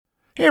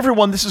Hey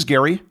everyone, this is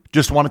Gary.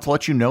 Just wanted to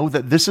let you know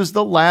that this is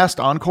the last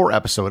Encore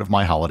episode of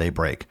my holiday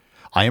break.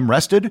 I am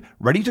rested,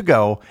 ready to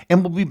go,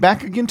 and will be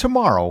back again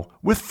tomorrow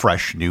with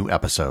fresh new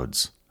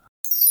episodes.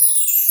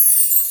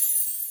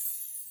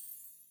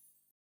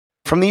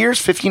 From the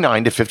years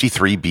 59 to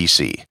 53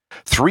 BC,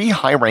 3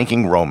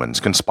 high-ranking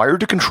Romans conspired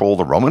to control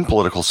the Roman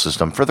political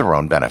system for their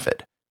own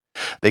benefit.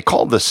 They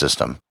called this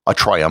system a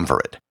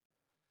Triumvirate.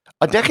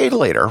 A decade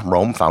later,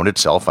 Rome found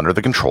itself under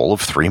the control of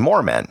 3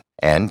 more men,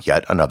 and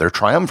yet another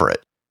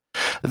Triumvirate.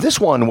 This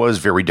one was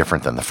very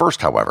different than the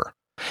first, however.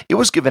 It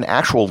was given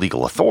actual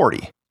legal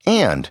authority,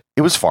 and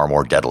it was far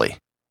more deadly.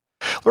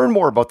 Learn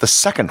more about the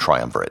second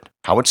Triumvirate,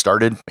 how it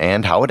started,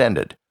 and how it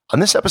ended,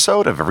 on this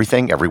episode of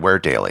Everything Everywhere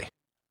Daily.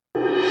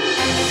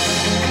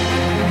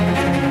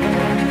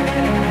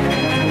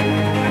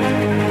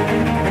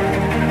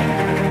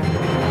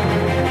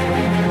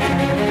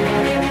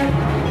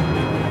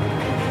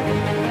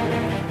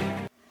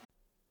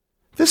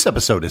 This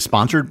episode is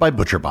sponsored by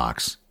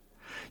ButcherBox.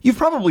 You've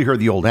probably heard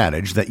the old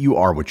adage that you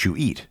are what you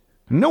eat.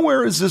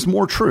 Nowhere is this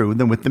more true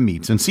than with the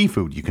meats and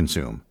seafood you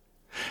consume.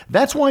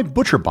 That's why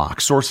ButcherBox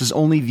sources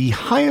only the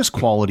highest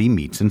quality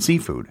meats and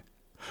seafood.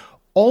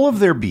 All of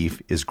their beef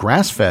is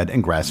grass-fed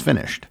and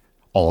grass-finished.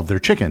 All of their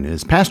chicken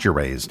is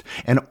pasture-raised,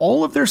 and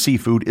all of their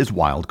seafood is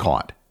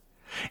wild-caught.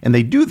 And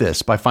they do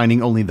this by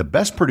finding only the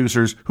best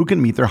producers who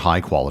can meet their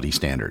high-quality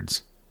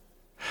standards.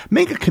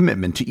 Make a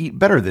commitment to eat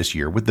better this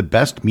year with the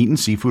best meat and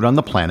seafood on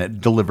the planet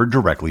delivered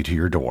directly to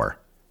your door.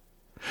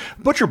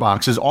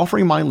 ButcherBox is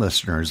offering my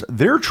listeners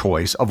their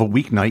choice of a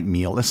weeknight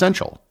meal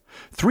essential: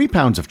 3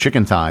 pounds of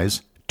chicken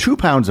thighs, 2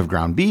 pounds of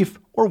ground beef,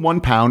 or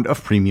 1 pound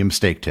of premium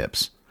steak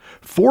tips,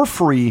 for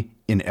free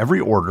in every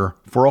order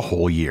for a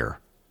whole year.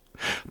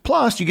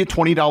 Plus, you get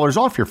 $20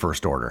 off your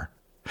first order.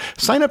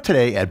 Sign up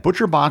today at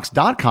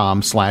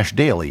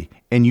butcherbox.com/daily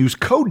and use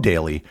code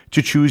DAILY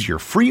to choose your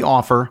free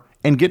offer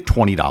and get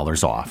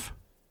 $20 off.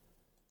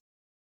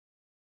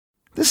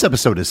 This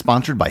episode is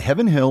sponsored by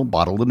Heaven Hill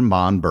Bottled &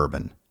 Bond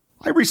Bourbon.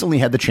 I recently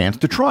had the chance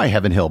to try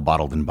Heaven Hill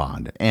Bottled &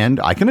 Bond, and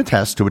I can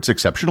attest to its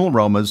exceptional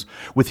aromas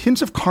with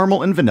hints of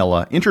caramel and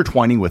vanilla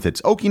intertwining with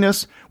its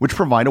oakiness, which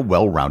provide a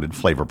well-rounded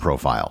flavor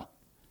profile.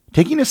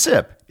 Taking a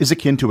sip is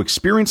akin to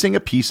experiencing a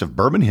piece of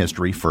bourbon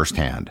history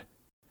firsthand.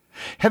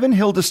 Heaven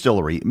Hill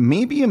Distillery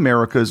may be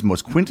America's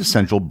most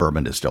quintessential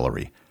bourbon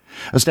distillery.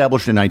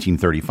 Established in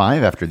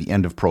 1935 after the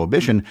end of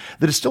Prohibition,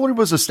 the distillery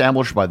was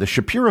established by the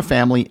Shapira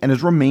family and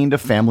has remained a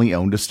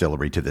family-owned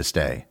distillery to this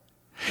day.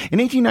 In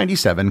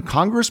 1897,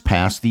 Congress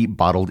passed the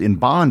Bottled in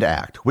Bond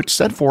Act, which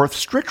set forth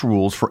strict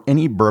rules for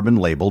any bourbon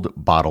labeled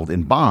Bottled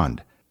in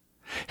Bond.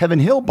 Heaven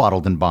Hill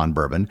Bottled in Bond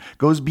Bourbon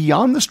goes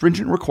beyond the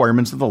stringent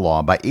requirements of the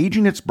law by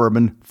aging its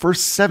bourbon for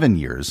 7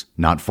 years,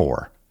 not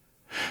 4.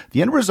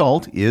 The end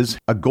result is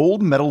a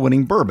gold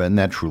medal-winning bourbon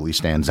that truly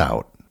stands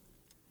out.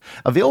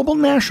 Available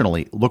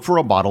nationally, look for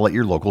a bottle at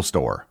your local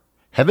store.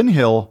 Heaven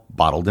Hill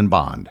Bottled in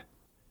Bond.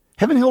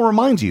 Heaven Hill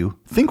reminds you,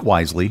 think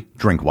wisely,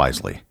 drink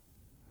wisely.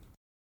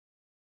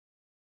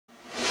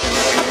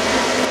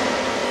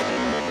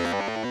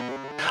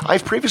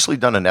 I've previously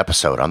done an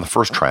episode on the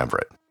first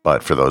Triumvirate,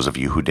 but for those of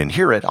you who didn't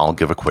hear it, I'll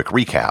give a quick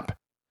recap.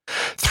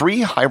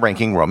 3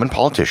 high-ranking Roman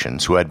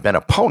politicians who had been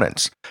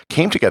opponents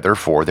came together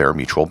for their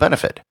mutual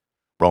benefit.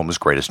 Rome's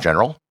greatest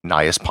general,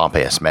 Gnaeus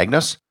Pompeius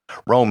Magnus,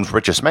 Rome's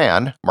richest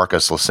man,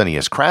 Marcus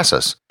Licinius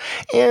Crassus,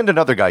 and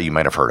another guy you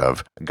might have heard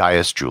of,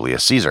 Gaius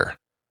Julius Caesar.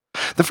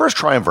 The first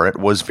Triumvirate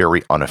was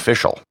very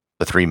unofficial.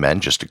 The 3 men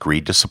just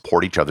agreed to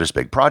support each other's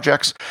big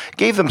projects,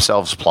 gave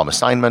themselves plum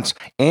assignments,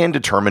 and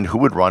determined who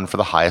would run for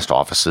the highest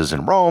offices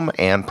in Rome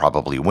and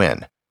probably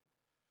win.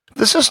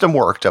 The system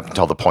worked up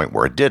until the point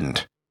where it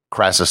didn't.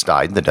 Crassus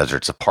died in the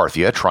deserts of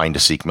Parthia trying to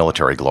seek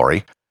military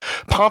glory.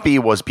 Pompey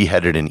was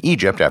beheaded in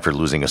Egypt after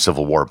losing a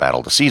civil war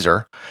battle to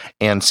Caesar,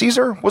 and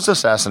Caesar was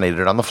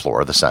assassinated on the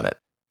floor of the Senate.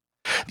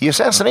 The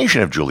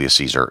assassination of Julius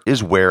Caesar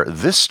is where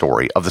this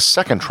story of the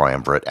second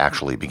Triumvirate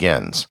actually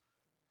begins.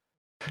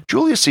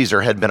 Julius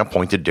Caesar had been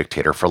appointed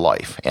dictator for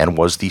life and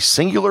was the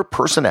singular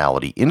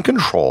personality in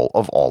control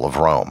of all of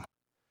Rome.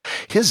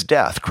 His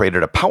death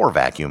created a power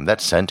vacuum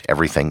that sent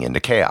everything into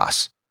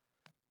chaos.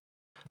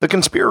 The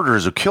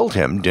conspirators who killed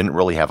him didn't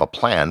really have a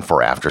plan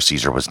for after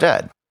Caesar was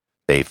dead.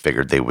 They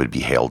figured they would be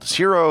hailed as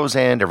heroes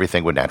and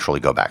everything would naturally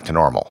go back to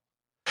normal.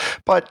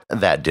 But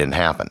that didn't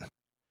happen.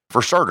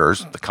 For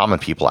starters, the common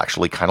people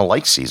actually kind of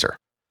liked Caesar.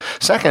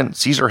 Second,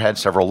 Caesar had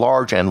several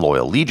large and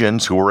loyal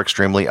legions who were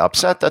extremely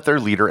upset that their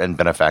leader and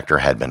benefactor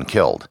had been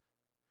killed.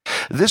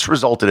 This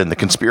resulted in the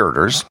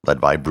conspirators,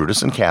 led by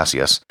Brutus and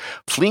Cassius,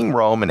 fleeing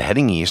Rome and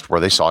heading east where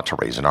they sought to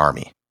raise an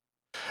army.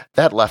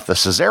 That left the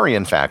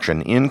Caesarian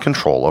faction in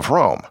control of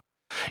Rome.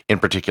 In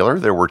particular,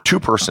 there were 2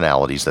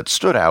 personalities that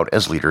stood out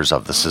as leaders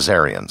of the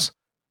Caesarians.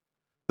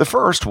 The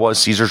first was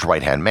Caesar's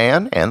right-hand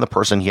man and the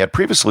person he had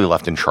previously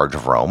left in charge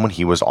of Rome when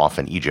he was off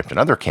in Egypt and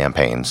other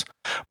campaigns,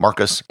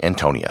 Marcus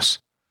Antonius,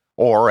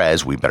 or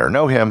as we better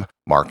know him,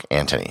 Mark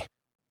Antony.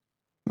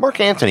 Mark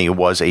Antony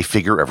was a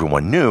figure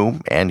everyone knew,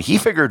 and he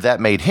figured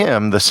that made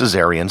him the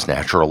Caesarians'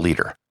 natural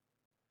leader.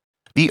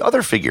 The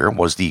other figure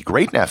was the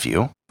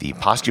great-nephew, the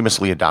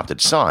posthumously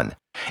adopted son,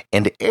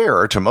 and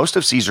heir to most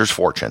of Caesar's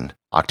fortune,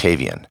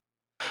 Octavian,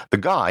 the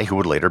guy who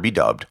would later be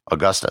dubbed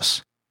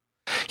Augustus.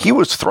 He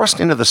was thrust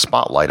into the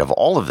spotlight of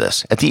all of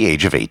this at the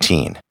age of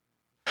 18.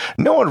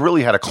 No one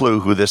really had a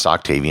clue who this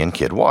Octavian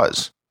kid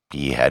was.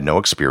 He had no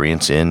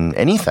experience in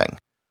anything.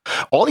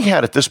 All he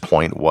had at this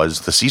point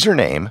was the Caesar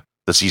name,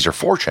 the Caesar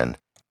fortune,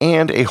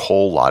 and a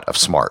whole lot of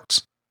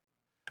smarts.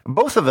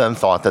 Both of them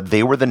thought that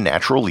they were the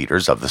natural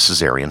leaders of the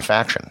Caesarian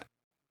faction.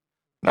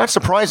 Not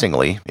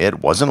surprisingly, it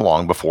wasn't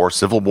long before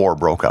civil war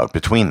broke out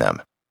between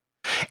them.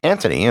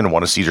 Antony and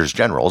one of Caesar's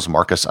generals,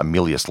 Marcus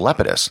Aemilius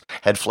Lepidus,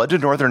 had fled to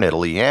northern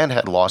Italy and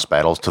had lost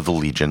battles to the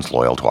legions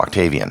loyal to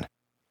Octavian.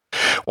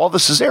 While the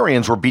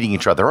Caesarians were beating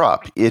each other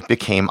up, it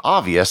became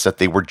obvious that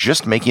they were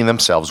just making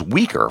themselves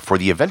weaker for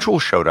the eventual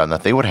showdown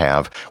that they would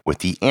have with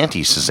the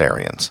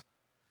anti-Caesarians.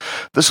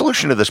 The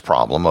solution to this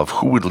problem of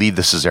who would lead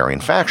the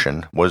Caesarian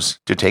faction was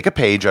to take a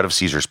page out of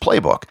Caesar's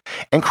playbook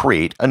and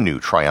create a new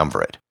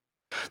triumvirate.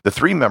 The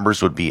three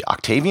members would be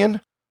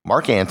Octavian,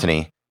 Mark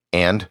Antony,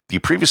 and the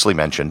previously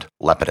mentioned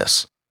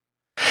Lepidus.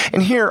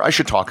 And here I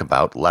should talk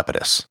about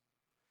Lepidus.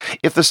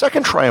 If the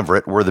second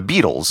triumvirate were the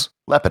Beatles,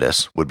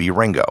 Lepidus would be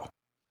Ringo.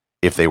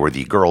 If they were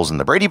the girls in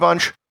the Brady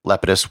Bunch,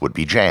 Lepidus would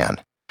be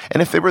Jan.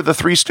 And if they were the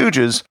Three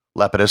Stooges,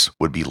 Lepidus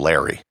would be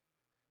Larry.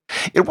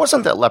 It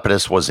wasn't that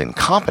Lepidus was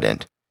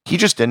incompetent, he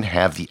just didn't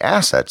have the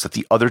assets that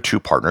the other two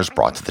partners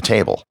brought to the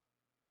table.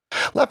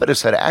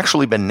 Lepidus had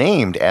actually been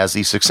named as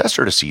the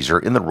successor to Caesar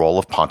in the role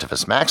of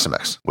Pontifex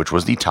Maximus, which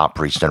was the top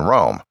priest in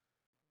Rome.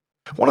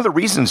 One of the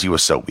reasons he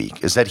was so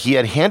weak is that he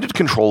had handed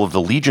control of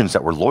the legions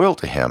that were loyal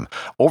to him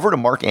over to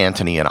Mark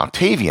Antony and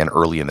Octavian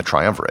early in the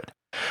triumvirate,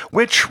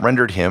 which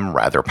rendered him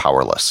rather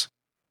powerless.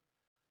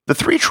 The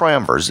three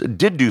triumvirs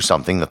did do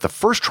something that the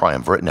first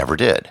triumvirate never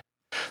did.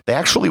 They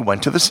actually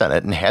went to the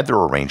Senate and had their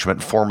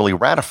arrangement formally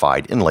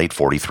ratified in late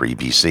 43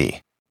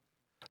 BC.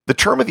 The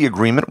term of the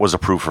agreement was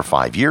approved for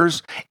 5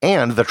 years,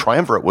 and the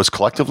triumvirate was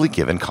collectively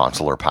given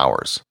consular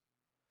powers.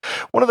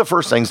 One of the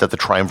first things that the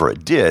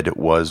triumvirate did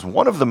was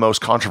one of the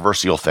most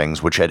controversial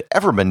things which had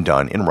ever been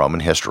done in Roman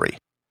history: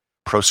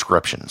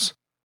 proscriptions.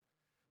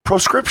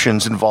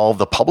 Proscriptions involve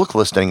the public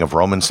listing of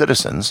Roman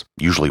citizens,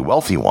 usually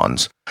wealthy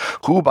ones,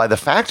 who, by the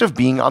fact of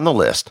being on the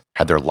list,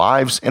 had their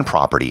lives and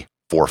property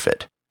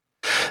forfeit.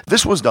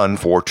 This was done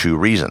for two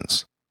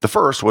reasons. The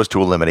first was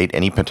to eliminate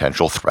any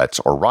potential threats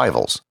or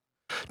rivals.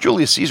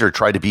 Julius Caesar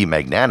tried to be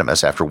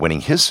magnanimous after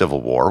winning his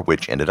civil war,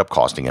 which ended up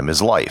costing him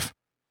his life.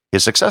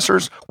 His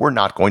successors were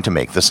not going to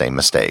make the same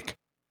mistake.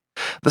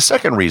 The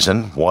second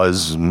reason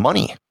was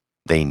money.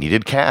 They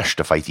needed cash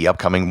to fight the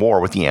upcoming war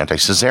with the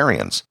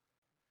anti-Caesarians.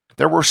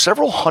 There were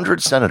several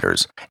hundred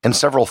senators and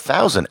several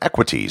thousand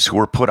equites who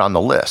were put on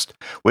the list,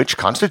 which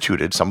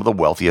constituted some of the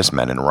wealthiest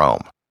men in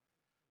Rome.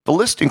 The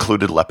list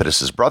included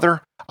Lepidus's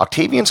brother,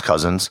 Octavian's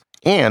cousins,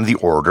 and the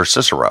orator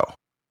Cicero.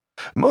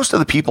 Most of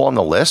the people on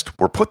the list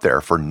were put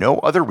there for no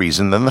other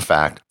reason than the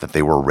fact that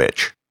they were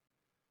rich.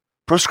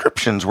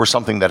 Proscriptions were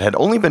something that had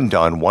only been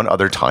done one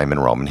other time in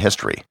Roman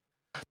history.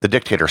 The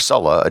dictator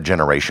Sulla, a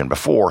generation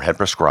before, had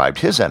proscribed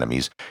his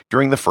enemies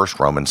during the First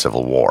Roman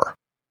Civil War.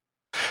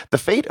 The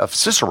fate of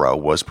Cicero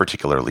was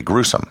particularly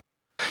gruesome.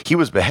 He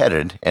was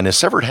beheaded, and his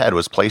severed head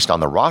was placed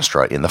on the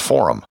rostra in the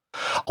Forum,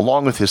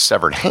 along with his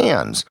severed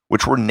hands,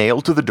 which were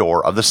nailed to the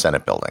door of the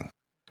Senate building.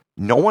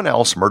 No one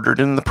else murdered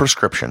in the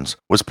proscriptions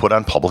was put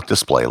on public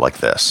display like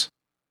this.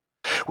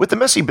 With the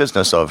messy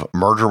business of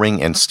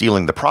murdering and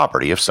stealing the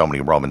property of so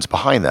many Romans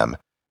behind them,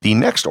 the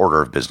next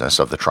order of business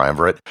of the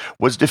triumvirate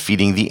was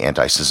defeating the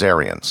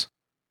anti-Caesarians.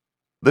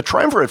 The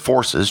triumvirate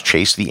forces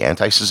chased the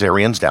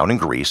anti-Caesarians down in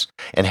Greece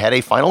and had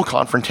a final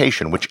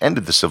confrontation which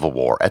ended the civil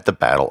war at the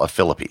Battle of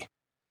Philippi.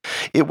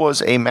 It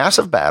was a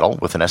massive battle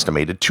with an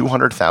estimated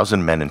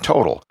 200,000 men in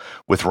total,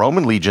 with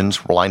Roman legions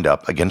lined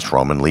up against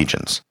Roman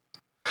legions.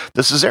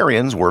 The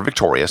Caesarians were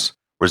victorious,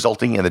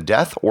 resulting in the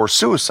death or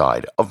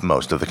suicide of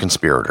most of the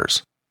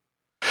conspirators.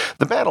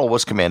 The battle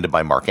was commanded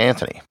by Mark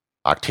Antony.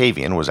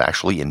 Octavian was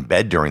actually in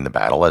bed during the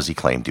battle as he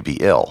claimed to be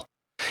ill,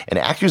 and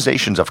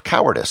accusations of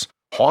cowardice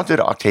haunted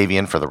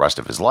Octavian for the rest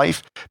of his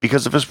life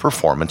because of his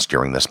performance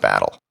during this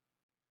battle.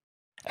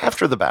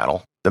 After the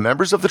battle, the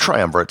members of the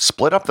triumvirate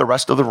split up the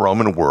rest of the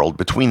Roman world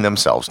between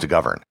themselves to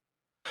govern.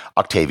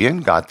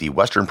 Octavian got the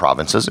western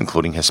provinces,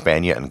 including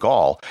Hispania and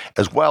Gaul,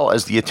 as well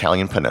as the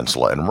Italian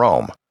peninsula and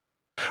Rome.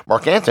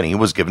 Mark Antony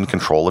was given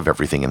control of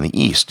everything in the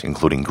east,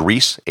 including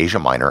Greece, Asia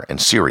Minor,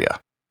 and Syria.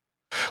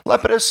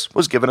 Lepidus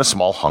was given a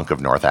small hunk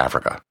of North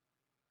Africa.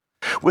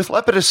 With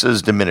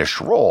Lepidus's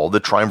diminished role, the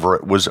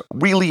triumvirate was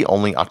really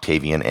only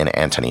Octavian and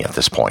Antony at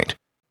this point.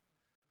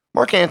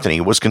 Mark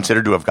Antony was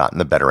considered to have gotten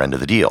the better end of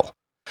the deal.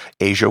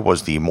 Asia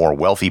was the more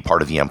wealthy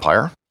part of the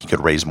empire. He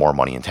could raise more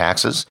money in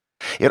taxes.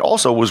 It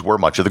also was where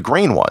much of the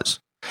grain was.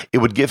 It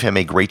would give him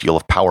a great deal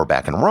of power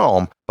back in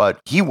Rome, but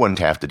he wouldn't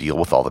have to deal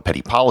with all the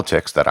petty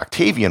politics that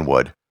Octavian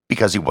would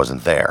because he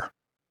wasn't there.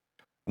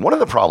 One of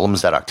the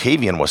problems that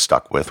Octavian was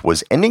stuck with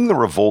was ending the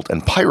revolt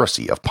and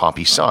piracy of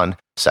Pompey's son,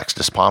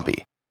 Sextus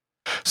Pompey.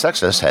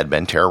 Sextus had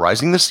been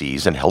terrorizing the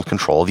seas and held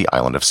control of the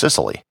island of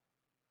Sicily.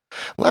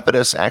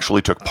 Lepidus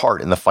actually took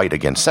part in the fight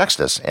against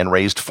Sextus and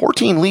raised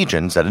 14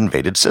 legions that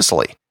invaded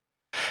Sicily.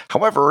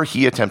 However,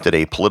 he attempted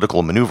a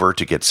political maneuver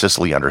to get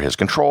Sicily under his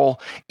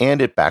control,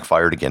 and it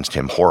backfired against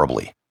him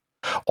horribly.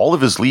 All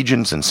of his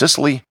legions in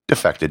Sicily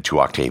defected to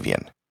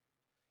Octavian.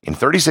 In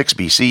 36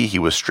 BC, he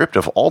was stripped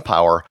of all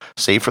power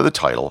save for the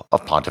title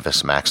of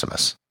Pontifex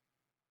Maximus.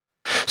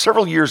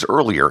 Several years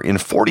earlier, in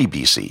 40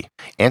 BC,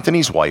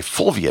 Antony's wife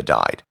Fulvia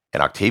died,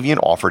 and Octavian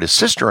offered his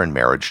sister in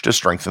marriage to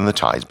strengthen the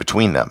ties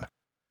between them.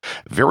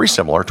 Very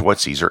similar to what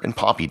Caesar and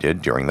Pompey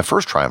did during the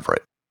First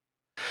Triumvirate.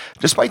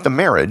 Despite the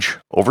marriage,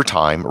 over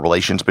time,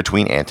 relations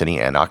between Antony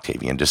and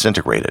Octavian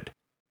disintegrated.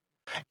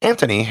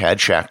 Antony had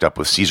shacked up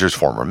with Caesar's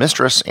former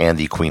mistress and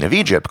the Queen of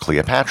Egypt,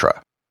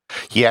 Cleopatra.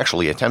 He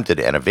actually attempted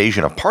an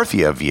invasion of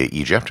Parthia via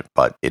Egypt,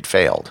 but it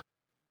failed.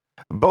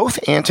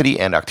 Both Antony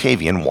and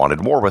Octavian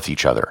wanted war with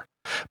each other,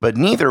 but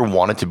neither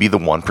wanted to be the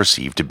one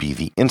perceived to be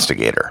the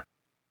instigator.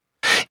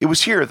 It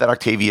was here that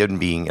Octavian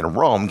being in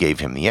Rome gave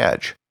him the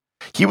edge.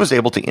 He was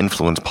able to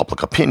influence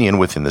public opinion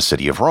within the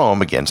city of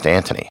Rome against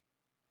Antony.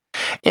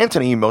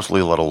 Antony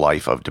mostly led a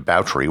life of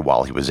debauchery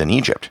while he was in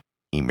Egypt.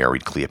 He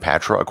married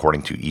Cleopatra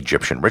according to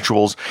Egyptian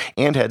rituals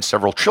and had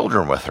several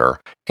children with her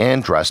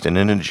and dressed in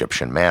an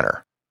Egyptian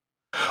manner.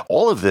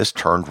 All of this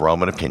turned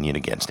Roman opinion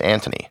against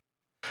Antony.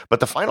 But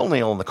the final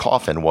nail in the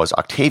coffin was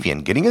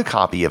Octavian getting a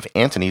copy of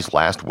Antony's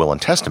last will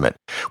and testament,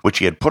 which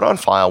he had put on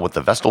file with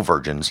the Vestal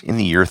Virgins in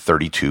the year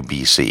 32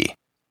 BC.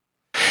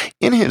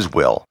 In his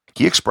will,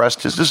 he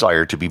expressed his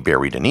desire to be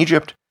buried in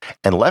Egypt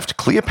and left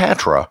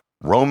Cleopatra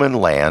Roman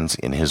lands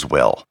in his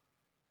will.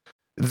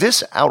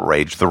 This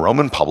outraged the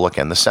Roman public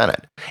and the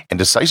Senate, and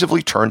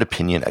decisively turned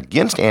opinion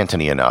against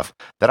Antony enough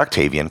that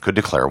Octavian could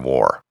declare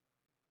war.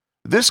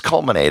 This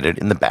culminated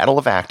in the Battle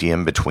of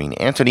Actium between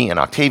Antony and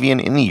Octavian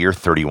in the year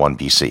 31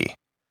 BC.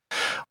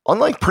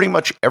 Unlike pretty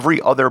much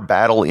every other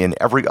battle in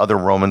every other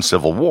Roman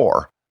civil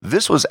war,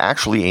 this was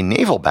actually a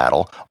naval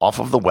battle off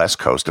of the west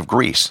coast of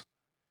Greece.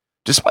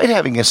 Despite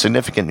having a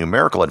significant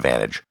numerical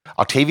advantage,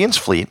 Octavian's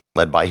fleet,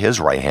 led by his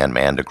right-hand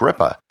man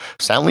Agrippa,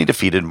 soundly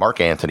defeated Mark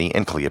Antony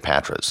and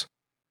Cleopatra's.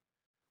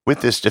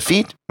 With this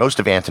defeat, most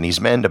of Antony's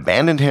men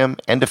abandoned him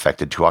and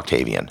defected to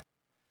Octavian.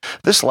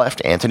 This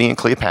left Antony and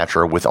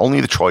Cleopatra with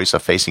only the choice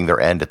of facing their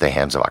end at the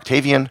hands of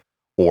Octavian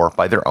or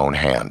by their own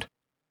hand.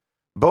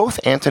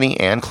 Both Antony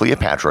and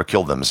Cleopatra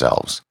killed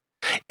themselves,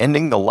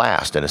 ending the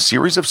last in a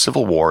series of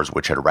civil wars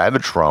which had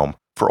ravaged Rome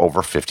for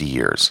over 50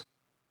 years.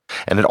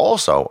 And it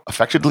also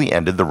effectively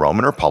ended the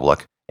Roman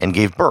Republic and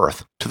gave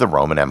birth to the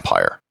Roman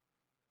Empire.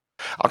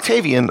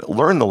 Octavian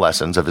learned the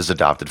lessons of his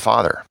adopted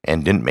father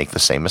and didn't make the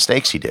same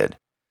mistakes he did.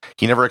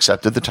 He never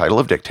accepted the title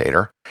of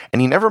dictator,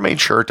 and he never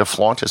made sure to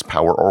flaunt his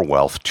power or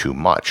wealth too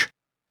much.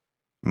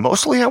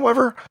 Mostly,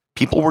 however,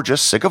 people were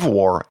just sick of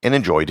war and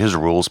enjoyed his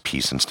rule's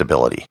peace and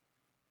stability.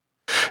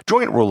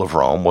 Joint rule of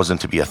Rome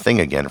wasn't to be a thing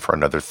again for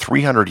another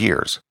 300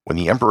 years, when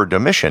the Emperor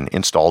Domitian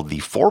installed the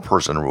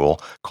four-person rule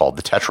called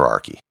the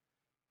Tetrarchy.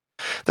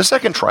 The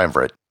Second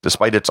Triumvirate,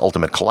 despite its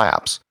ultimate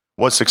collapse,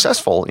 was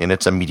successful in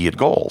its immediate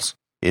goals.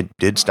 It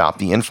did stop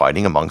the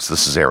infighting amongst the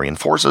Caesarian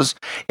forces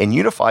and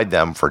unified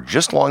them for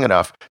just long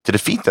enough to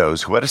defeat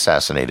those who had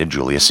assassinated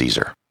Julius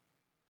Caesar.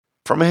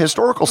 From a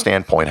historical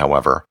standpoint,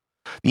 however,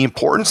 the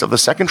importance of the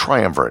Second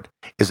Triumvirate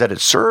is that it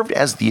served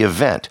as the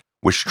event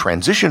which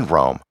transitioned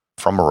Rome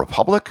from a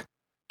republic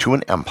to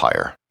an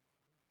empire.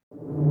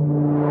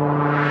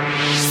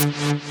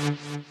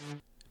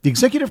 The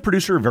executive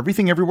producer of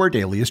Everything Everywhere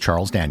Daily is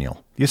Charles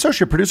Daniel. The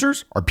associate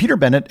producers are Peter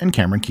Bennett and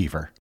Cameron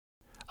Kiefer.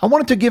 I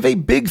wanted to give a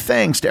big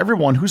thanks to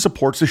everyone who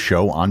supports the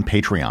show on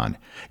Patreon.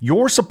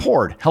 Your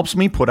support helps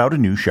me put out a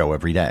new show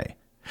every day.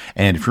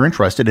 And if you're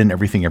interested in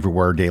Everything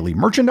Everywhere Daily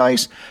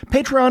merchandise,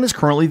 Patreon is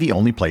currently the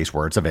only place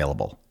where it's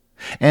available.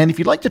 And if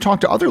you'd like to talk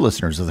to other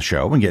listeners of the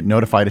show and get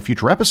notified of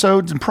future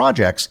episodes and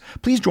projects,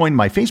 please join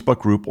my Facebook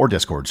group or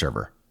Discord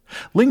server.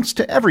 Links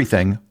to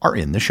everything are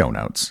in the show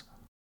notes.